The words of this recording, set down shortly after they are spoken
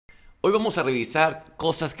Hoy vamos a revisar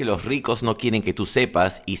cosas que los ricos no quieren que tú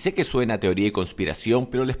sepas, y sé que suena a teoría y conspiración,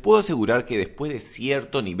 pero les puedo asegurar que después de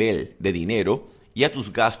cierto nivel de dinero, ya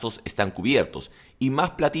tus gastos están cubiertos, y más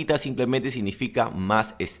platita simplemente significa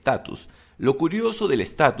más estatus. Lo curioso del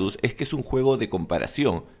estatus es que es un juego de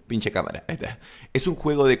comparación. Pinche cámara, ahí está. Es un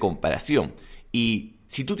juego de comparación, y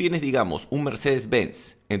si tú tienes, digamos, un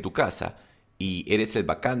Mercedes-Benz en tu casa, y eres el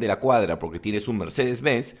bacán de la cuadra porque tienes un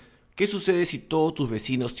Mercedes-Benz, ¿qué sucede si todos tus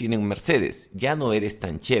vecinos tienen Mercedes? Ya no eres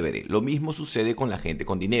tan chévere. Lo mismo sucede con la gente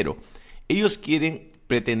con dinero. Ellos quieren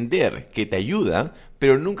pretender que te ayudan,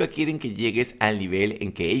 pero nunca quieren que llegues al nivel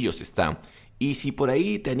en que ellos están. Y si por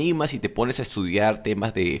ahí te animas y te pones a estudiar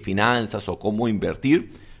temas de finanzas o cómo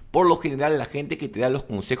invertir, por lo general la gente que te da los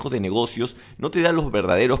consejos de negocios no te da los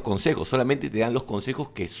verdaderos consejos, solamente te dan los consejos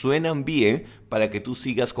que suenan bien para que tú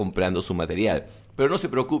sigas comprando su material. Pero no se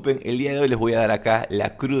preocupen, el día de hoy les voy a dar acá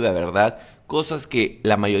la cruda verdad, cosas que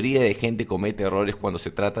la mayoría de gente comete errores cuando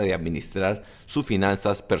se trata de administrar sus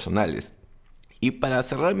finanzas personales. Y para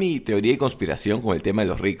cerrar mi teoría y conspiración con el tema de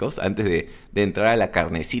los ricos, antes de entrar a la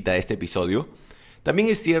carnecita de este episodio, también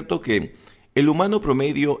es cierto que el humano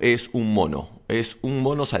promedio es un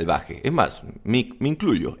mono salvaje. Es más, me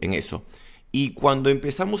incluyo en eso. Y cuando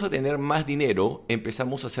empezamos a tener más dinero,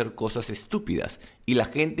 empezamos a hacer cosas estúpidas. Y la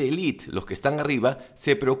gente elite, los que están arriba,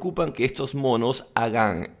 se preocupan que estos monos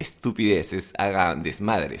hagan estupideces, hagan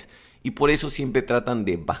desmadres. Y por eso siempre tratan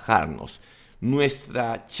de bajarnos.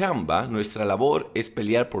 Nuestra chamba, nuestra labor es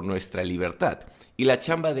pelear por nuestra libertad. Y la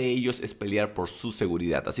chamba de ellos es pelear por su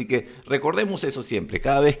seguridad. Así que recordemos eso siempre.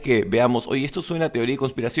 Cada vez que veamos, oye, esto suena a teoría y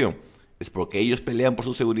conspiración, es porque ellos pelean por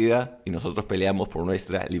su seguridad y nosotros peleamos por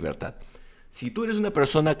nuestra libertad. Si tú eres una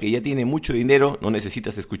persona que ya tiene mucho dinero, no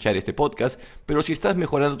necesitas escuchar este podcast, pero si estás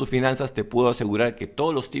mejorando tus finanzas, te puedo asegurar que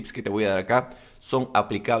todos los tips que te voy a dar acá son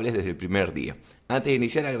aplicables desde el primer día. Antes de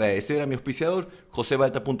iniciar, agradecer a mi auspiciador,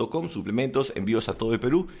 josebalta.com, suplementos, envíos a todo el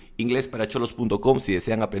Perú, inglesparacholos.com, si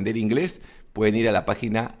desean aprender inglés, pueden ir a la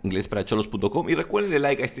página inglesparacholos.com y recuerden de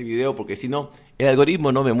like a este video porque si no, el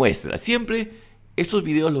algoritmo no me muestra. Siempre estos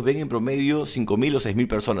videos los ven en promedio 5.000 o 6.000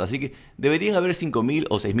 personas, así que deberían haber 5.000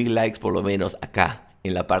 o 6.000 likes por lo menos acá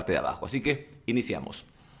en la parte de abajo. Así que iniciamos.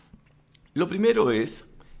 Lo primero es,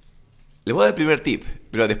 les voy a dar el primer tip,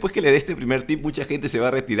 pero después que le dé este primer tip mucha gente se va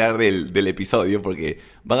a retirar del episodio porque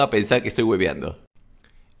van a pensar que estoy hueveando.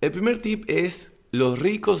 El primer tip es, los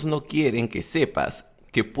ricos no quieren que sepas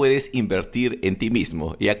que puedes invertir en ti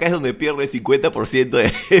mismo. Y acá es donde pierde el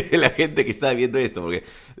 50% de la gente que está viendo esto, porque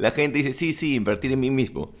la gente dice, sí, invertir en mí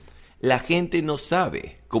mismo. La gente no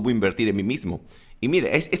sabe cómo invertir en mí mismo. Y mira,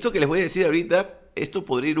 esto que les voy a decir ahorita, esto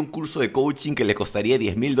podría ir a un curso de coaching que les costaría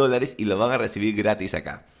 $10,000 y lo van a recibir gratis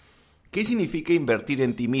acá. ¿Qué significa invertir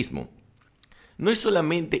en ti mismo? No es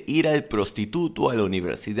solamente ir al prostituto, a la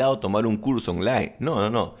universidad o tomar un curso online.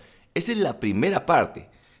 No. Esa es la primera parte.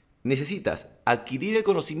 Necesitas adquirir el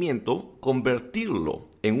conocimiento, convertirlo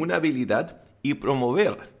en una habilidad y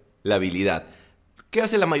promover la habilidad. ¿Qué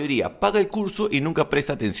hace la mayoría? Paga el curso y nunca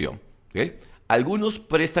presta atención. ¿Okay? Algunos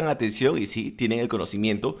prestan atención y sí, tienen el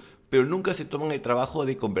conocimiento, pero nunca se toman el trabajo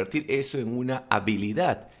de convertir eso en una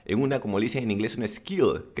habilidad, en una, como le dicen en inglés, una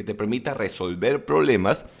skill, que te permita resolver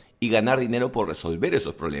problemas y ganar dinero por resolver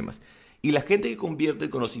esos problemas. Y la gente que convierte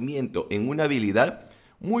el conocimiento en una habilidad,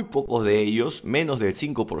 muy pocos de ellos, menos del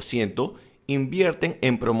 5%, invierten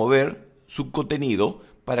en promover su contenido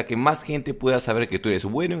para que más gente pueda saber que tú eres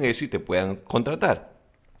bueno en eso y te puedan contratar.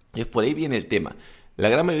 Y es por ahí viene el tema. La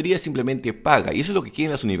gran mayoría simplemente paga, y eso es lo que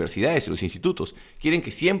quieren las universidades y los institutos. Quieren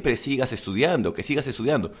que siempre sigas estudiando,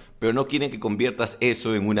 pero no quieren que conviertas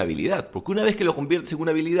eso en una habilidad. Porque una vez que lo conviertes en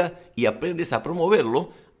una habilidad y aprendes a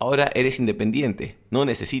promoverlo, ahora eres independiente. No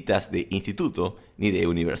necesitas de instituto ni de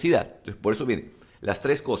universidad. Entonces, por eso vienen las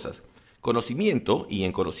tres cosas. Conocimiento, y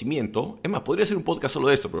en conocimiento, es más, podría ser un podcast solo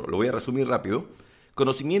de esto, pero lo voy a resumir rápido.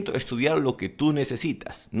 Conocimiento, estudiar lo que tú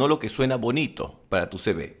necesitas, no lo que suena bonito para tu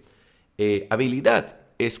CV. Habilidad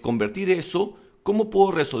es convertir eso, cómo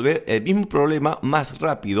puedo resolver el mismo problema más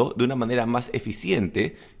rápido, de una manera más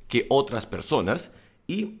eficiente que otras personas.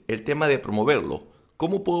 Y el tema de promoverlo,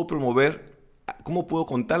 cómo puedo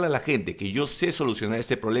contarle a la gente que yo sé solucionar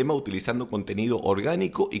ese problema utilizando contenido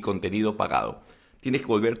orgánico y contenido pagado. Tienes que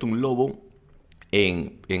volverte un lobo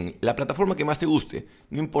en la plataforma que más te guste.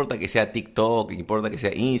 No importa que sea TikTok, no importa que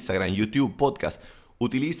sea Instagram, YouTube, podcast.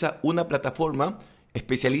 Utiliza una plataforma,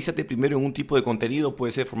 especialízate primero en un tipo de contenido,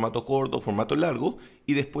 puede ser formato corto, formato largo,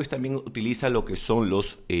 y después también utiliza lo que son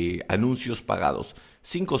los anuncios pagados.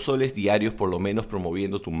 5 soles diarios por lo menos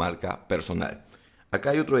promoviendo tu marca personal.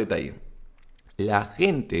 Acá hay otro detalle. La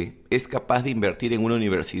gente es capaz de invertir en una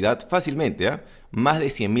universidad fácilmente, ¿ah? Más de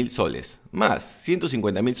 100.000 soles, más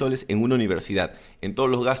 150.000 soles en una universidad, en todos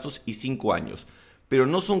los gastos y 5 años. Pero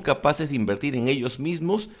no son capaces de invertir en ellos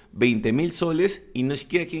mismos 20.000 soles y no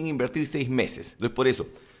siquiera quieren invertir 6 meses. Entonces, por eso,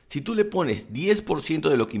 si tú le pones 10%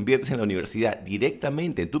 de lo que inviertes en la universidad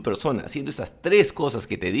directamente en tu persona, haciendo esas 3 cosas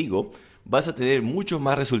que te digo, vas a tener mucho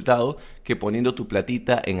más resultado que poniendo tu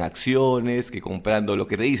platita en acciones, que comprando lo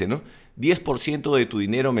que te dice, ¿no? 10% de tu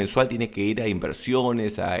dinero mensual tiene que ir a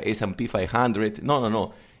inversiones, a S&P 500.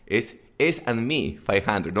 No. Es S&Me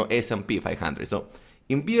 500, no S&P 500. No.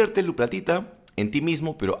 Invierte tu platita en ti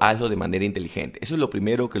mismo, pero hazlo de manera inteligente. Eso es lo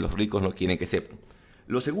primero que los ricos no quieren que sepan.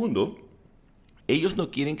 Lo segundo, ellos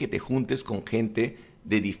no quieren que te juntes con gente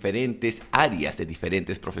de diferentes áreas, de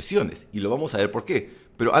diferentes profesiones. Y lo vamos a ver por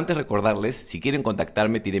qué. Pero antes recordarles, si quieren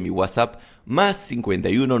contactarme, tienen mi WhatsApp más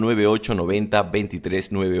 51 98 90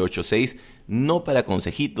 23 986. No para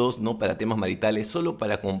consejitos, no para temas maritales, solo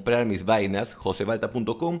para comprar mis vainas,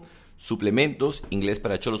 josebalta.com, suplementos,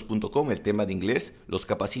 inglesparacholos.com, el tema de inglés. Los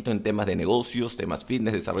capacito en temas de negocios, temas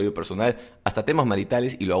fitness, desarrollo personal, hasta temas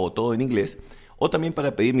maritales y lo hago todo en inglés. O también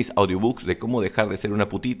para pedir mis audiobooks de cómo dejar de ser una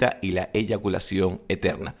putita y la eyaculación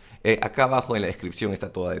eterna. Acá abajo en la descripción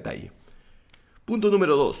está todo a detalle. Punto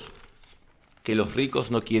número 2. Que los ricos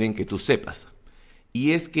no quieren que tú sepas.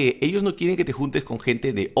 Y es que ellos no quieren que te juntes con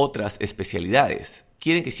gente de otras especialidades.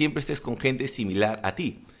 Quieren que siempre estés con gente similar a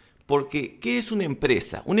ti. Porque, ¿qué es una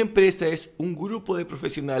empresa? Una empresa es un grupo de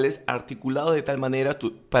profesionales articulados de tal manera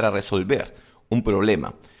para resolver un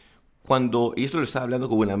problema. Y esto lo estaba hablando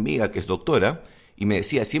con una amiga que es doctora, y me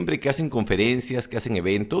decía, siempre que hacen conferencias, que hacen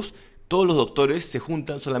eventos, todos los doctores se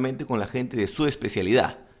juntan solamente con la gente de su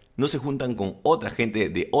especialidad. No se juntan con otra gente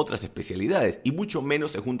de otras especialidades, y mucho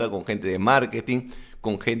menos se juntan con gente de marketing,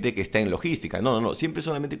 con gente que está en logística. No, siempre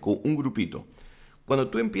solamente con un grupito. Cuando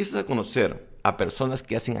tú empiezas a conocer a personas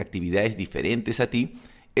que hacen actividades diferentes a ti,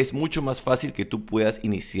 es mucho más fácil que tú puedas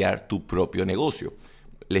iniciar tu propio negocio.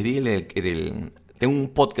 Les di tengo un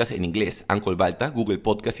podcast en inglés, Uncle Balta, Google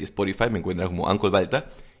Podcast y Spotify me encuentran como Uncle Balta.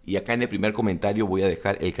 Y acá en el primer comentario voy a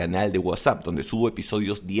dejar el canal de WhatsApp, donde subo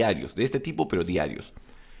episodios diarios, de este tipo, pero diarios.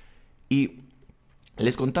 Y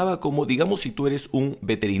les contaba cómo, digamos, si tú eres un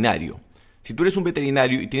veterinario. Si tú eres un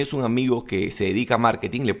veterinario y tienes un amigo que se dedica a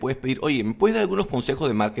marketing, le puedes pedir, oye, ¿me puedes dar algunos consejos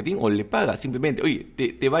de marketing? O le pagas simplemente, oye,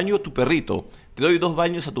 te baño tu perrito, te doy 2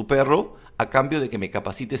 baños a tu perro a cambio de que me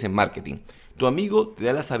capacites en marketing. Tu amigo te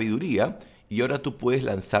da la sabiduría y ahora tú puedes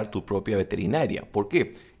lanzar tu propia veterinaria. ¿Por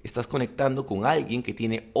qué? Estás conectando con alguien que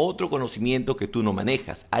tiene otro conocimiento que tú no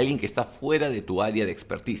manejas, alguien que está fuera de tu área de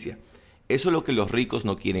experticia. Eso es lo que los ricos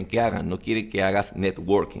no quieren que hagan, no quieren que hagas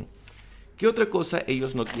networking. ¿Qué otra cosa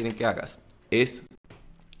ellos no quieren que hagas?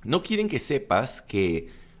 No quieren que sepas que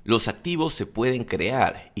los activos se pueden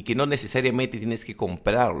crear y que no necesariamente tienes que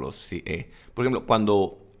comprarlos. ¿Sí? Por ejemplo,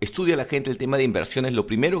 cuando estudia la gente el tema de inversiones, lo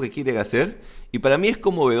primero que quieren hacer, y para mí es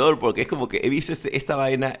conmovedor porque es como que he visto esta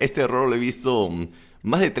vaina, este error lo he visto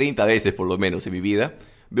más de 30 veces por lo menos en mi vida.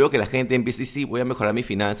 Veo que la gente empieza a decir, sí, voy a mejorar mis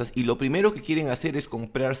finanzas, y lo primero que quieren hacer es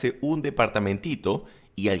comprarse un departamentito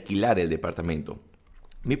y alquilar el departamento.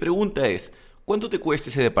 Mi pregunta es, ¿cuánto te cuesta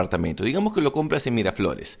ese departamento? Digamos que lo compras en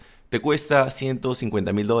Miraflores. Te cuesta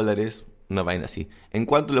 $150,000, una vaina así. ¿En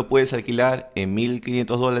cuánto lo puedes alquilar? En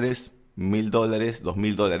 $1,500, $1,000,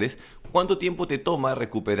 $2,000. ¿Cuánto tiempo te toma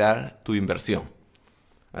recuperar tu inversión?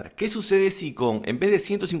 Ahora, ¿qué sucede si en vez de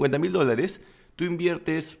 $150,000, tú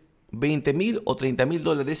inviertes $20,000 o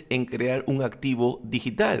 $30,000 en crear un activo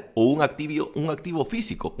digital o un activo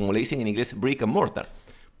físico, como le dicen en inglés, brick and mortar?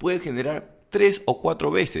 Puedes generar 3 o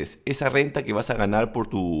 4 veces esa renta que vas a ganar por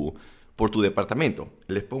tu departamento.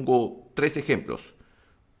 Les pongo 3 ejemplos.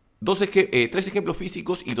 3 ejemplos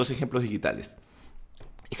físicos y 2 ejemplos digitales.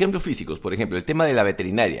 Ejemplos físicos, por ejemplo, el tema de la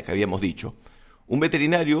veterinaria que habíamos dicho. Un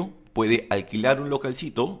veterinario puede alquilar un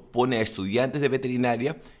localcito, pone a estudiantes de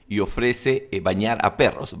veterinaria y ofrece bañar a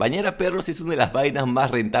perros. Bañar a perros es una de las vainas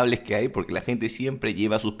más rentables que hay porque la gente siempre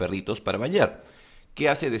lleva a sus perritos para bañar. ¿Qué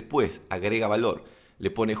hace después? Agrega valor. Le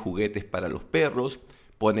pone juguetes para los perros,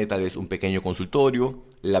 pone tal vez un pequeño consultorio,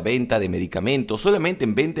 la venta de medicamentos. Solamente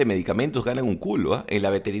en venta de medicamentos ganan un culo, ¿eh? En la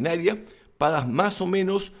veterinaria pagas más o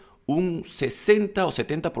menos un 60 o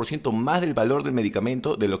 70% más del valor del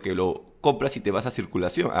medicamento de lo que lo compras si te vas a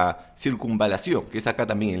circunvalación, que es acá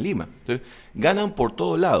también en Lima. Entonces, ganan por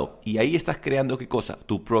todo lado y ahí estás creando, ¿qué cosa?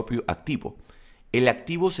 Tu propio activo. El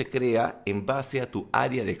activo se crea en base a tu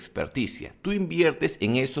área de experticia. Tú inviertes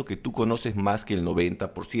en eso que tú conoces más que el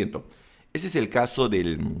 90%. Ese es el caso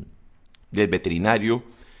del veterinario.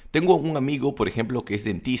 Tengo un amigo, por ejemplo, que es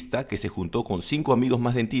dentista, que se juntó con 5 amigos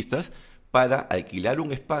más dentistas para alquilar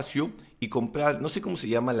un espacio y comprar, no sé cómo se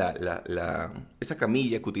llama esa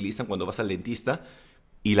camilla que utilizan cuando vas al dentista,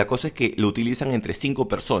 y la cosa es que lo utilizan entre 5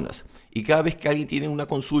 personas. Y cada vez que alguien tiene una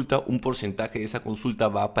consulta, un porcentaje de esa consulta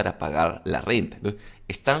va para pagar la renta. Entonces,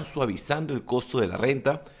 están suavizando el costo de la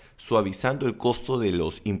renta, suavizando el costo de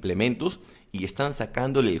los implementos y están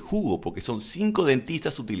sacándole el jugo porque son 5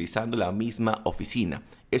 dentistas utilizando la misma oficina.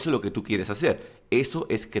 Eso es lo que tú quieres hacer. Eso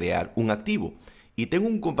es crear un activo. Y tengo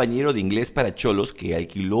un compañero de inglés para cholos que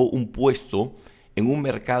alquiló un puesto en un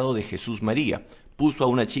mercado de Jesús María. Puso a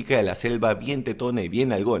una chica de la selva bien tetona y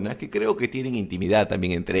bien algona, que creo que tienen intimidad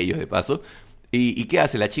también entre ellos de paso. ¿Y qué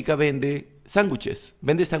hace? La chica vende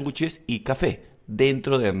sándwiches y café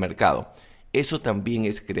dentro del mercado. Eso también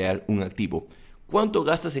es crear un activo. ¿Cuánto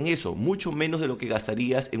gastas en eso? Mucho menos de lo que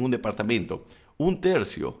gastarías en un departamento.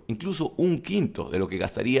 1/3, incluso 1/5 de lo que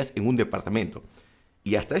gastarías en un departamento.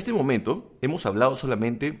 Y hasta este momento hemos hablado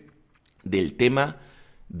solamente del tema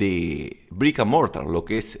de brick and mortar, lo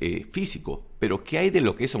que es físico. Pero ¿qué hay de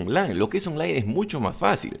lo que es online? Lo que es online es mucho más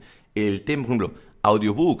fácil. El tema, por ejemplo,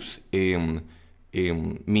 audiobooks.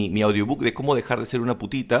 Mi audiobook de cómo dejar de ser una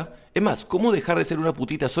putita. Es más, cómo dejar de ser una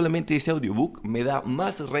putita, solamente ese audiobook me da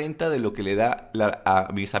más renta de lo que le da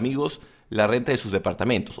a mis amigos la renta de sus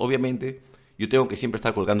departamentos. Obviamente, yo tengo que siempre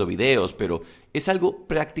estar colgando videos, pero es algo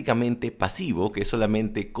prácticamente pasivo, que es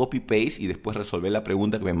solamente copy-paste y después resolver la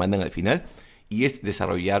pregunta que me mandan al final, y es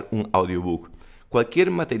desarrollar un audiobook.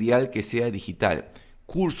 Cualquier material que sea digital,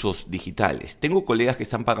 cursos digitales. Tengo colegas que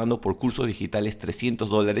están pagando por cursos digitales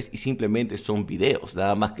 $300 y simplemente son videos,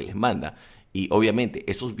 nada más que les manda. Y obviamente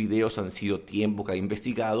esos videos han sido tiempo que ha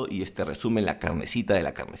investigado y resumen la carnecita de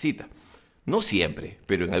la carnecita. No siempre,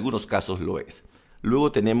 pero en algunos casos lo es.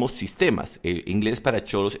 Luego tenemos sistemas. El inglés para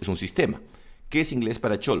cholos es un sistema. ¿Qué es inglés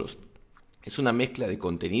para cholos? Es una mezcla de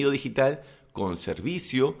contenido digital con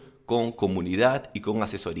servicio, con comunidad y con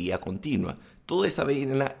asesoría continua. Toda esa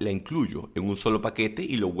vaina la incluyo en un solo paquete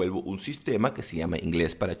y lo vuelvo un sistema que se llama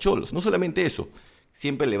inglés para cholos. No solamente eso,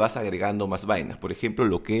 siempre le vas agregando más vainas. Por ejemplo,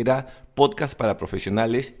 lo que era podcast para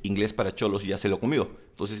profesionales, inglés para cholos ya se lo comió.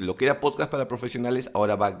 Entonces, lo que era podcast para profesionales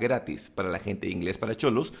ahora va gratis para la gente de inglés para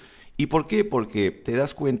cholos. ¿Y por qué? Porque te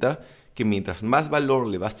das cuenta que mientras más valor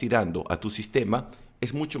le vas tirando a tu sistema,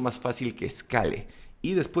 es mucho más fácil que escale.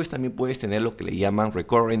 Y después también puedes tener lo que le llaman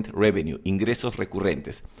recurrent revenue, ingresos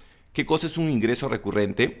recurrentes. ¿Qué cosa es un ingreso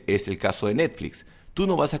recurrente? Es el caso de Netflix. Tú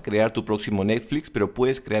no vas a crear tu próximo Netflix, pero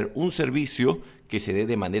puedes crear un servicio que se dé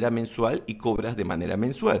de manera mensual y cobras de manera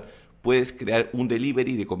mensual. Puedes crear un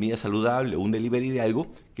delivery de comida saludable o un delivery de algo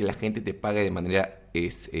que la gente te pague de manera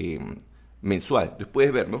mensual. Entonces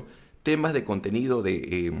puedes ver, ¿no? Temas de contenido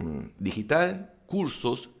digital,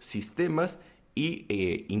 cursos, sistemas y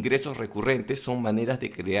ingresos recurrentes son maneras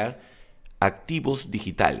de crear activos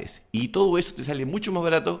digitales. Y todo eso te sale mucho más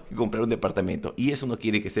barato que comprar un departamento. Y eso no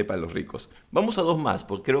quiere que sepan los ricos. Vamos a 2 más,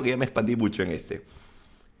 porque creo que ya me expandí mucho en este.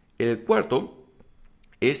 El cuarto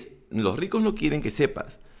es, los ricos no quieren que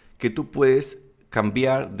sepas que tú puedes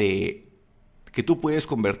que tú puedes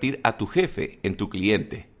convertir a tu jefe en tu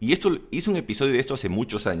cliente. Y esto hice un episodio de esto hace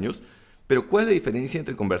muchos años, pero ¿cuál es la diferencia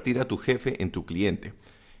entre convertir a tu jefe en tu cliente?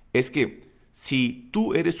 Es que si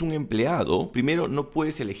tú eres un empleado, primero no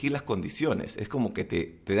puedes elegir las condiciones. Es como que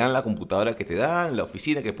te dan la computadora que te dan, la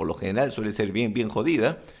oficina que por lo general suele ser bien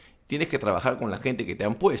jodida. Tienes que trabajar con la gente que te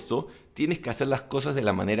han puesto. Tienes que hacer las cosas de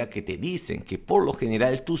la manera que te dicen, que por lo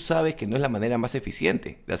general tú sabes que no es la manera más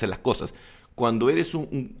eficiente de hacer las cosas. Cuando eres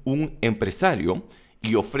un empresario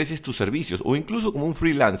y ofreces tus servicios, o incluso como un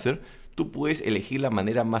freelancer, tú puedes elegir la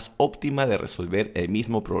manera más óptima de resolver el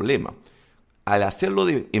mismo problema. Al hacerlo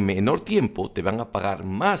en menor tiempo, te van a pagar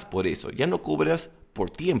más por eso. Ya no cobras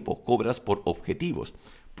por tiempo, cobras por objetivos.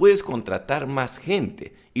 Puedes contratar más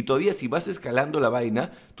gente y todavía si vas escalando la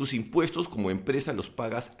vaina, tus impuestos como empresa los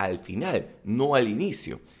pagas al final, no al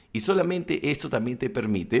inicio. Y solamente esto también te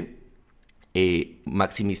permite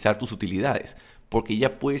maximizar tus utilidades, porque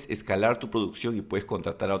ya puedes escalar tu producción y puedes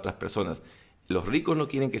contratar a otras personas. Los ricos no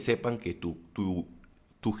quieren que sepan que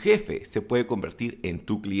tu jefe se puede convertir en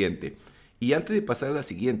tu cliente. Y antes de pasar a la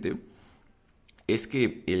siguiente, es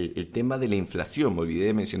que el tema de la inflación, me olvidé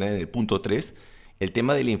de mencionar en el punto 3, el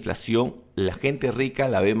tema de la inflación, la gente rica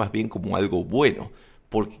la ve más bien como algo bueno,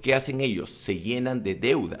 porque ¿qué hacen ellos? Se llenan de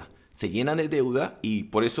deuda y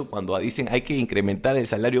por eso cuando dicen hay que incrementar el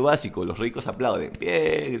salario básico, los ricos aplauden,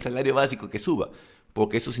 bien, el salario básico que suba,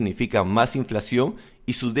 porque eso significa más inflación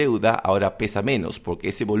y su deuda ahora pesa menos, porque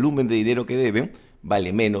ese volumen de dinero que deben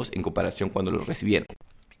vale menos en comparación cuando lo recibieron.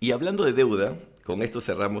 Y hablando de deuda, con esto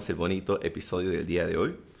cerramos el bonito episodio del día de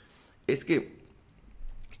hoy, es que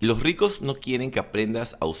Los ricos no quieren que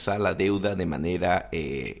aprendas a usar la deuda de manera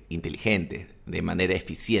inteligente, de manera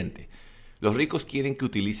eficiente. Los ricos quieren que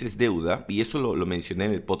utilices deuda, y eso lo mencioné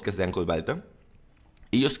en el podcast de Uncle Balta.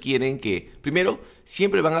 Ellos quieren que, primero,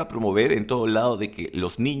 siempre van a promover en todo lado de que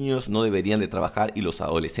los niños no deberían de trabajar y los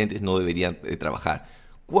adolescentes no deberían de trabajar.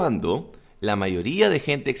 Cuando la mayoría de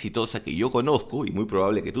gente exitosa que yo conozco, y muy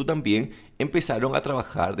probable que tú también, empezaron a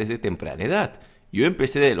trabajar desde temprana edad. Yo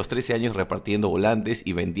empecé desde los 13 años repartiendo volantes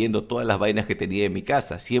y vendiendo todas las vainas que tenía en mi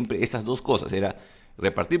casa. Siempre esas dos cosas, era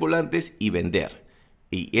repartir volantes y vender.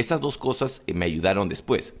 Y esas dos cosas me ayudaron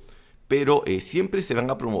después. Pero siempre se van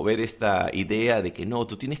a promover esta idea de que no,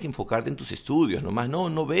 tú tienes que enfocarte en tus estudios nomás,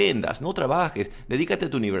 no vendas, no trabajes, dedícate a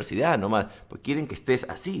tu universidad nomás. Pues quieren que estés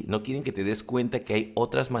así, no quieren que te des cuenta que hay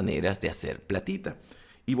otras maneras de hacer platita.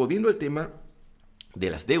 Y volviendo al tema de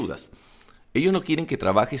las deudas, ellos no quieren que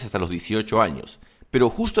trabajes hasta los 18 años, pero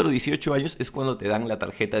justo a los 18 años es cuando te dan la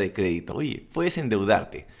tarjeta de crédito. Oye, puedes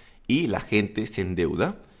endeudarte. Y la gente se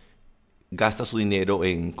endeuda, gasta su dinero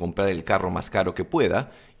en comprar el carro más caro que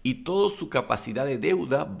pueda y toda su capacidad de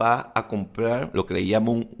deuda va a comprar lo que le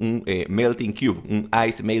llamo un melting cube, un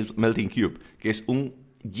ice melting cube, que es un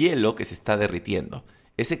hielo que se está derritiendo.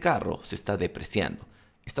 Ese carro se está depreciando.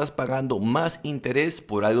 Estás pagando más interés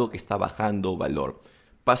por algo que está bajando valor.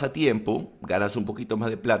 Pasa tiempo, ganas un poquito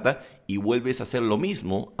más de plata y vuelves a hacer lo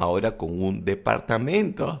mismo ahora con un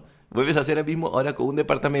departamento. Vuelves a hacer lo mismo ahora con un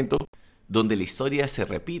departamento donde la historia se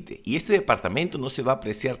repite. Y este departamento no se va a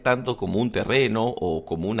apreciar tanto como un terreno o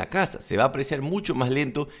como una casa. Se va a apreciar mucho más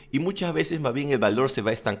lento y muchas veces más bien el valor se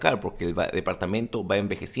va a estancar porque el departamento va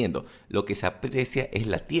envejeciendo. Lo que se aprecia es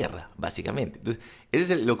la tierra, básicamente. Entonces,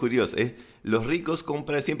 ese es lo curioso. Los ricos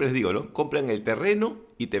compran, siempre les digo, ¿no? Compran el terreno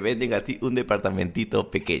y te venden a ti un departamentito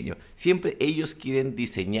pequeño. Siempre ellos quieren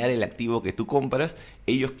diseñar el activo que tú compras.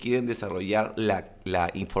 Ellos quieren desarrollar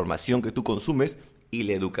la información que tú consumes y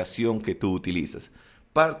la educación que tú utilizas.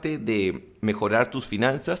 Parte de mejorar tus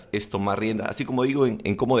finanzas es tomar riendas, así como digo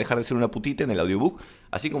en cómo dejar de ser una putita en el audiobook,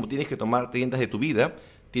 así como tienes que tomar riendas de tu vida,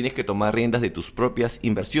 tienes que tomar riendas de tus propias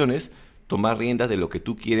inversiones, tomar riendas de lo que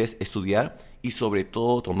tú quieres estudiar y sobre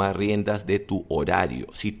todo tomar riendas de tu horario.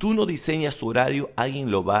 Si tú no diseñas tu horario, alguien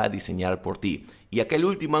lo va a diseñar por ti. Y acá el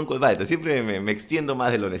último Uncle Balta, siempre me extiendo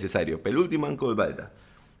más de lo necesario, pero el último Uncle Balta,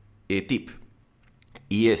 tip,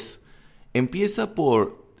 y es: empieza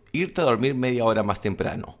por irte a dormir media hora más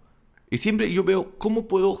temprano. Y siempre yo veo cómo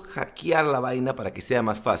puedo hackear la vaina para que sea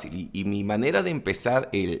más fácil. Y mi manera de empezar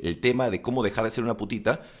el tema de cómo dejar de ser una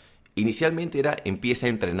putita, inicialmente era empieza a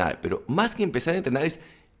entrenar. Pero más que empezar a entrenar es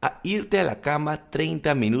a irte a la cama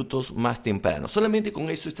 30 minutos más temprano. Solamente con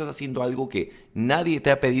eso estás haciendo algo que nadie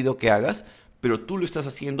te ha pedido que hagas, pero tú lo estás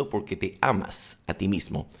haciendo porque te amas a ti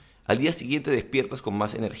mismo. Al día siguiente despiertas con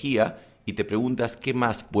más energía y te preguntas ¿qué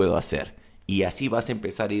más puedo hacer? Y así vas a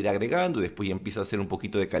empezar a ir agregando, después ya empiezas a hacer un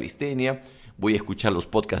poquito de calistenia, voy a escuchar los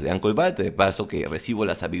podcasts de Uncle Balta, de paso que recibo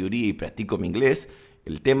la sabiduría y practico mi inglés.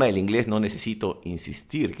 El tema del inglés no necesito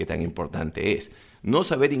insistir qué tan importante es. No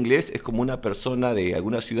saber inglés es como una persona de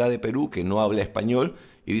alguna ciudad de Perú que no habla español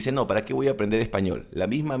y dice, no, ¿para qué voy a aprender español? La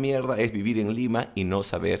misma mierda es vivir en Lima y no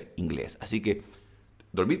saber inglés. Así que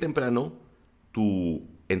dormir temprano, tu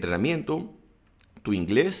entrenamiento, tu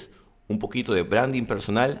inglés, un poquito de branding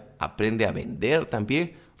personal, aprende a vender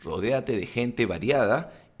también, rodéate de gente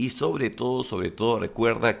variada y sobre todo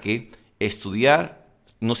recuerda que estudiar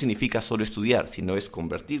no significa solo estudiar, sino es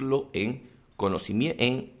convertirlo en conocimiento,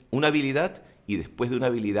 en una habilidad y después de una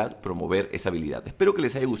habilidad promover esa habilidad. Espero que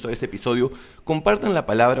les haya gustado este episodio. Compartan la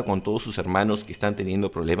palabra con todos sus hermanos que están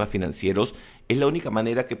teniendo problemas financieros. Es la única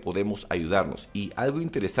manera que podemos ayudarnos. Y algo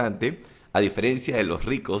interesante, a diferencia de los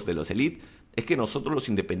ricos, de los elite, es que nosotros los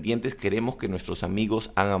independientes queremos que nuestros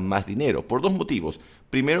amigos hagan más dinero, por dos motivos.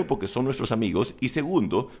 Primero, porque son nuestros amigos, y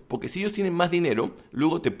segundo, porque si ellos tienen más dinero,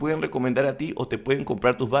 luego te pueden recomendar a ti o te pueden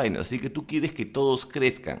comprar tus vainas. Así que tú quieres que todos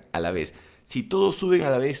crezcan a la vez. Si todos suben a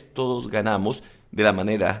la vez, todos ganamos de la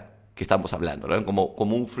manera que estamos hablando, ¿verdad?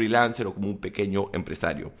 Como un freelancer o como un pequeño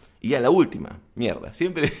empresario. Y ya la última, mierda.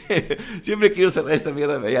 Siempre quiero cerrar esta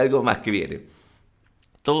mierda, pero hay algo más que viene.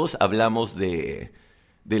 Todos hablamos de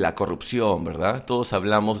la corrupción, ¿verdad? Todos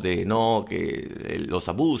hablamos de, los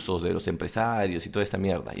abusos de los empresarios y toda esta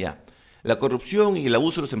mierda, ya. La corrupción y el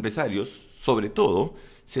abuso de los empresarios, sobre todo,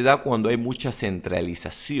 se da cuando hay mucha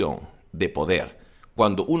centralización de poder,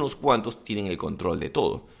 cuando unos cuantos tienen el control de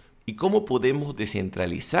todo. ¿Y cómo podemos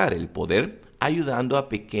descentralizar el poder? Ayudando a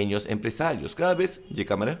pequeños empresarios. Cada vez, ¿de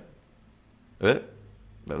cámara?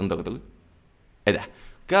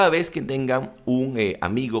 Cada vez que tengan un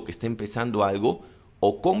amigo que esté empezando algo,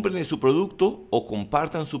 o cómprenle su producto, o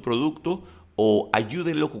compartan su producto, o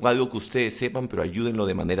ayúdenlo con algo que ustedes sepan, pero ayúdenlo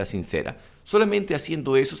de manera sincera. Solamente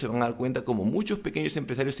haciendo eso se van a dar cuenta cómo muchos pequeños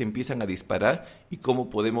empresarios se empiezan a disparar y cómo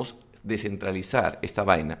podemos descentralizar esta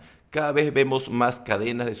vaina. Cada vez vemos más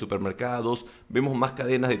cadenas de supermercados, vemos más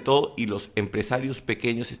cadenas de todo y los empresarios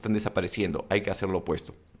pequeños están desapareciendo. Hay que hacer lo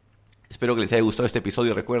opuesto. Espero que les haya gustado este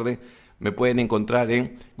episodio. Recuerden, me pueden encontrar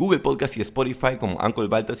en Google Podcast y Spotify como Uncle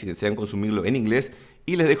Balta si desean consumirlo en inglés.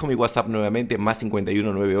 Y les dejo mi WhatsApp nuevamente, más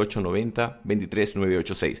 51 98 90 23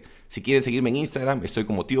 986. Si quieren seguirme en Instagram, estoy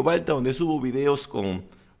como Tío Balta, donde subo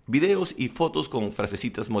videos y fotos con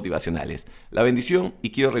frasecitas motivacionales. La bendición, y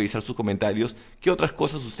quiero revisar sus comentarios. ¿Qué otras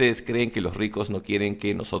cosas ustedes creen que los ricos no quieren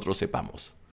que nosotros sepamos?